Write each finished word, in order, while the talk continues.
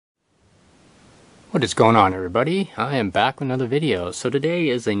What is going on, everybody? I am back with another video. So today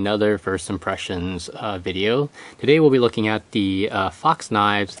is another first impressions video. Today we'll be looking at the Fox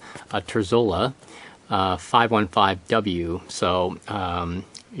Knives Terzuola 515W. So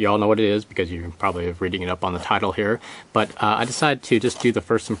you all know what it is because you're probably reading it up on the title here. But I decided to just do the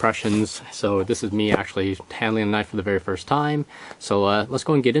first impressions. So this is me actually handling the knife for the very first time. So let's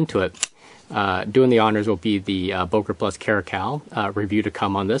go and get into it. Doing the honors will be the Boker Plus Caracal review to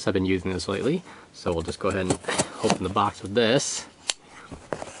come on this. I've been using this lately. So we'll just go ahead and open the box with this.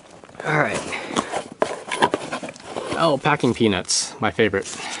 Alright. Oh, packing peanuts. My favorite.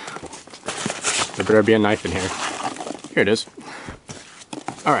 There better be a knife in here. Here it is.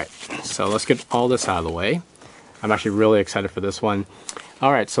 Alright, so let's get all this out of the way. I'm actually really excited for this one.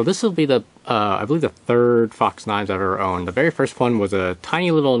 Alright, so this will be the, I believe the third Fox Knives I've ever owned. The very first one was a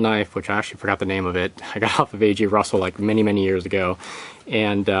tiny little knife, which I actually forgot the name of it. I got off of A.G. Russell like many years ago.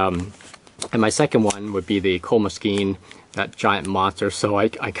 And my second one would be the Cole Moskine, that giant monster. So I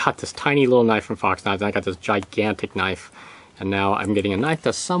got this tiny little knife from Fox Knives, and I got this gigantic knife. And now I'm getting a knife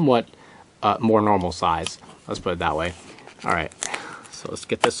that's somewhat more normal size. Let's put it that way. Alright, so let's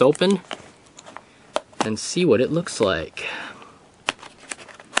get this open and see what it looks like.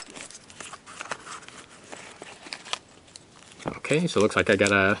 Okay, so it looks like I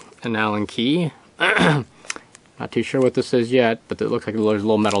got an Allen key. Not too sure what this is yet, but it looks like there's a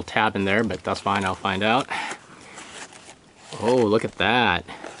little metal tab in there, but that's fine, I'll find out. Oh, look at that.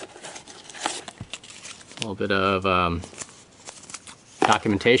 A little bit of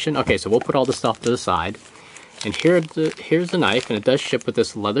documentation. Okay, so we'll put all this stuff to the side. And here's the knife, and it does ship with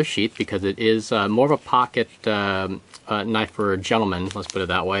this leather sheath because it is more of a pocket knife for a gentleman, let's put it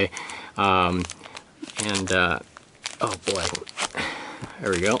that way. Oh boy,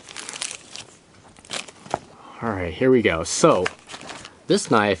 there we go. Alright, here we go. So,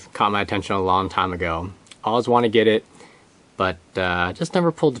 this knife caught my attention a long time ago. Always want to get it, but just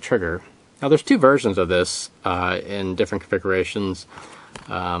never pulled the trigger. Now there's two versions of this in different configurations.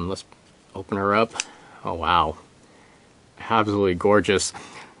 Let's open her up. Oh wow, absolutely gorgeous.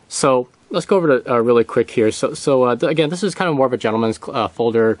 So let's go over to really quick here. So again, this is kind of more of a gentleman's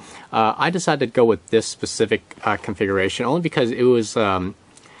folder. I decided to go with this specific configuration only because it was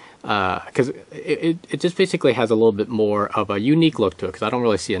because it just basically has a little bit more of a unique look to it, because I don't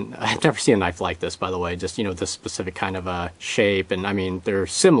really see I've never seen a knife like this, by the way, just, you know, this specific kind of shape. And I mean, they're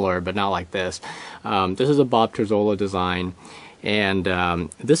similar but not like this. This is a Bob Terzuola design, and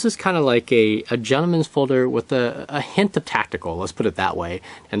this is kind of like a gentleman's folder with a hint of tactical, let's put it that way.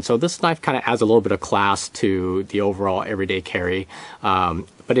 And so this knife kind of adds a little bit of class to the overall everyday carry.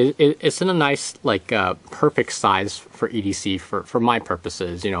 But it's in a nice, like, perfect size for EDC for my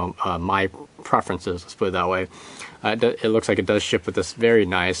purposes, you know, my preferences, let's put it that way. It looks like it does ship with this very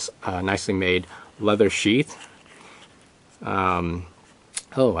nice, nicely made leather sheath.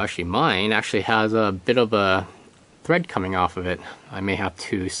 Oh, actually mine actually has a bit of a thread coming off of it. I may have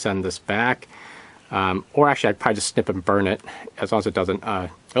to send this back. Or actually I'd probably just snip and burn it, as long as it doesn't, oh,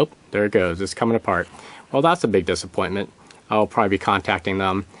 there it goes, it's coming apart. Well, that's a big disappointment. I'll probably be contacting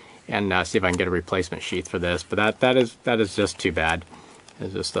them and see if I can get a replacement sheath for this. But that is just too bad.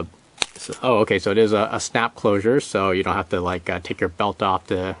 It's just oh, okay, so it is a snap closure, so you don't have to like take your belt off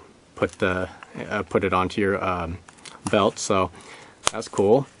to put it onto your belt. So that's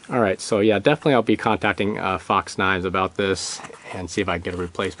cool. All right, so yeah, definitely I'll be contacting Fox Knives about this and see if I can get a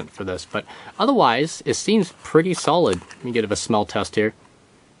replacement for this. But otherwise, it seems pretty solid. Let me get a smell test here.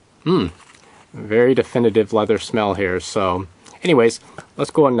 Very definitive leather smell here. So anyways,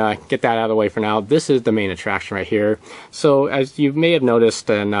 let's go and get that out of the way for now. This is the main attraction right here. So as you may have noticed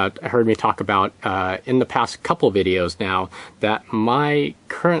and heard me talk about in the past couple videos now, that my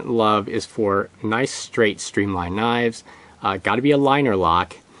current love is for nice straight streamlined knives. Got to be a liner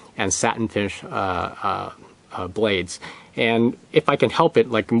lock and satin finish blades. And if I can help it,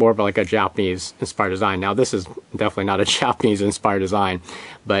 like more of like a Japanese inspired design. Now this is definitely not a Japanese inspired design,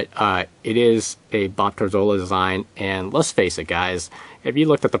 but it is a Bob Terzuola design. And let's face it, guys, if you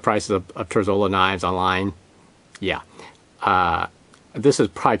looked at the prices of Terzuola knives online, yeah, this is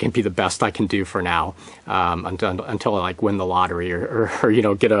probably going to be the best I can do for now, until I like win the lottery or you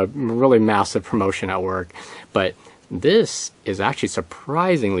know, get a really massive promotion at work. But this is actually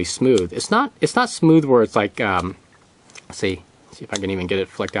surprisingly smooth. It's not smooth where it's like let's see if I can even get it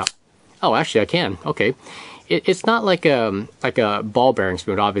flicked out. Oh, actually I can. Okay, it's not like a ball bearing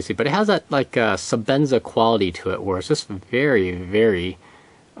smooth, obviously, but it has that like Sabenza quality to it, where it's just very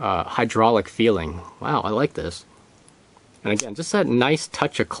hydraulic feeling. Wow, I like this. And again, just that nice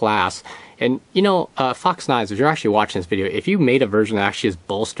touch of class. And you know, Fox Knives, if you're actually watching this video, if you made a version that actually is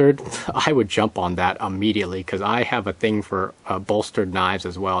bolstered, I would jump on that immediately, because I have a thing for bolstered knives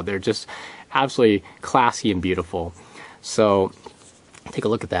as well. They're just absolutely classy and beautiful. So take a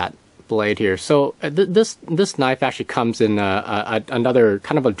look at that blade here. So this knife actually comes in another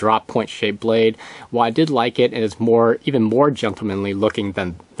kind of a drop point shaped blade. While I did like it, and it's even more gentlemanly looking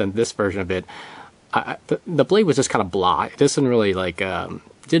than this version of it, the blade was just kind of blah. It doesn't really like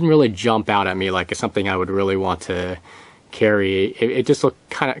didn't really jump out at me like it's something I would really want to carry. It just looked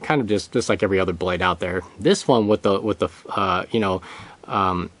kind of just like every other blade out there. This one with the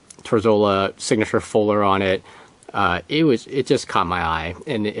Terzuola signature fuller on it, it just caught my eye.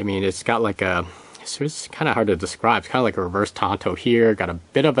 And I mean, it's got like it's kind of hard to describe. It's kind of like a reverse tanto here. Got a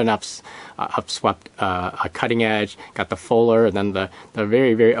bit of an upswept cutting edge. Got the fuller, and then the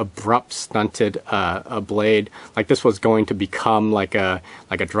very, very abrupt stunted blade. Like this was going to become like a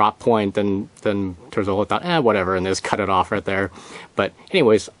drop point. Then Terzuola thought, whatever, and just cut it off right there. But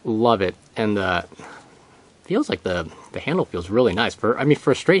anyways, love it. And feels like the handle feels really nice. For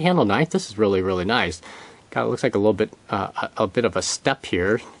a straight handle knife, this is really, really nice. It looks like a little bit a bit of a step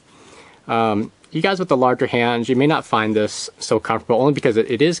here. You guys with the larger hands, you may not find this so comfortable, only because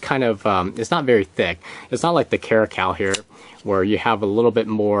it is kind of, it's not very thick. It's not like the Caracal here, where you have a little bit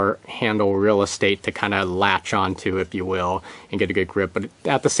more handle real estate to kind of latch onto, if you will, and get a good grip. But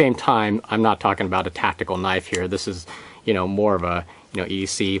at the same time, I'm not talking about a tactical knife here. This is, more of a,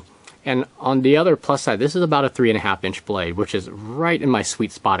 EDC. And on the other plus side, this is about a 3.5 inch blade, which is right in my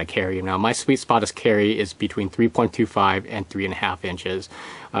sweet spot of carry. Now, my sweet spot of carry is between 3.25 and 3.5 inches.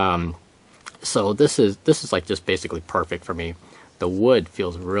 So this is like just basically perfect for me. The wood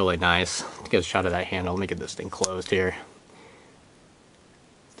feels really nice. Let's get a shot of that handle. Let me get this thing closed here.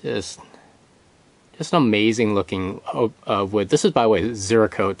 Just an amazing looking wood. This is, by the way,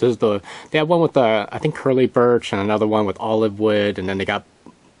 Cerakote. They have one with I think curly birch, and another one with olive wood, and then they got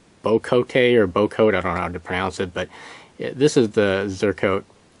Bocote or Bocote, I don't know how to pronounce it, but this is the Cerakote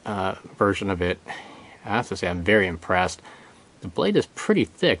version of it. I have to say, I'm very impressed. The blade is pretty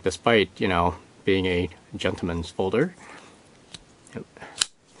thick, despite, being a gentleman's folder.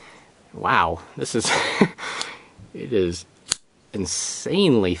 Wow, this is, it is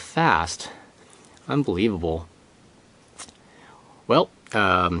insanely fast. Unbelievable. Well,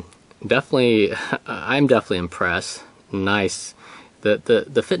 definitely, I'm definitely impressed. Nice.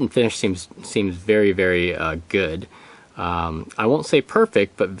 The fit and finish seems very, very good. I won't say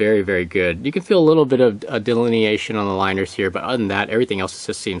perfect, but very, very good. You can feel a little bit of delineation on the liners here, but other than that, everything else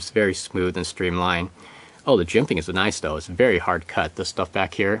just seems very smooth and streamlined. Oh, the jimping is nice though. It's very hard cut, this stuff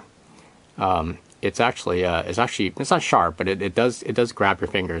back here. It's not sharp, but it does grab your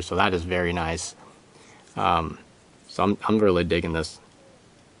fingers, so that is very nice. So I'm really digging this.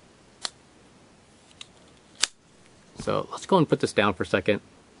 So let's go and put this down for a second,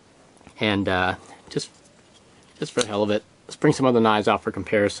 and just for the hell of it, let's bring some other knives out for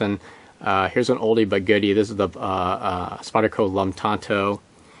comparison. Here's an oldie but goodie. This is the Spyderco Lum Tanto,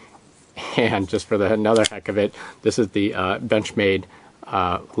 and just for another heck of it, this is the Benchmade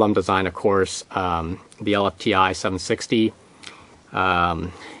Lum design, of course, the LFTI 760,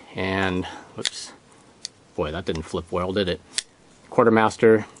 and whoops, boy, that didn't flip well, did it?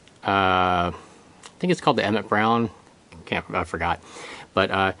 Quartermaster. I think it's called the Emmett Brown. I forgot,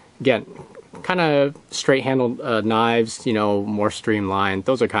 but again, kind of straight handled knives, more streamlined.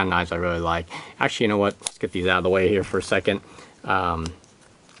 Those are kind of knives I really like. Actually, you know what? Let's get these out of the way here for a second.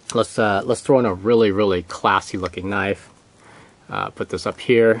 Let's throw in a really, really classy looking knife. Put this up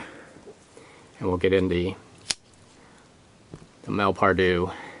here, and we'll get in the Mel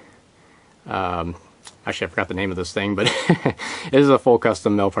Pardue. Actually, I forgot the name of this thing, but it is a full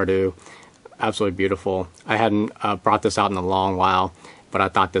custom Mel Pardue. Absolutely beautiful. I hadn't brought this out in a long while, but I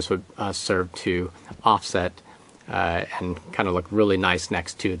thought this would serve to offset and kind of look really nice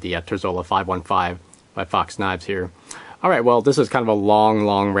next to the Terzuola 515 by Fox Knives here. All right, well, this is kind of a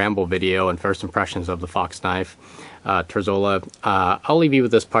long ramble video and first impressions of the Fox knife Terzuola. I'll leave you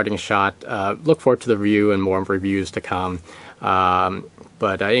with this parting shot. Look forward to the review and more reviews to come.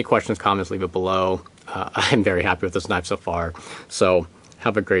 But any questions, comments, leave it below. I'm very happy with this knife so far. So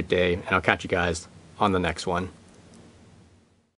have a great day, and I'll catch you guys on the next one.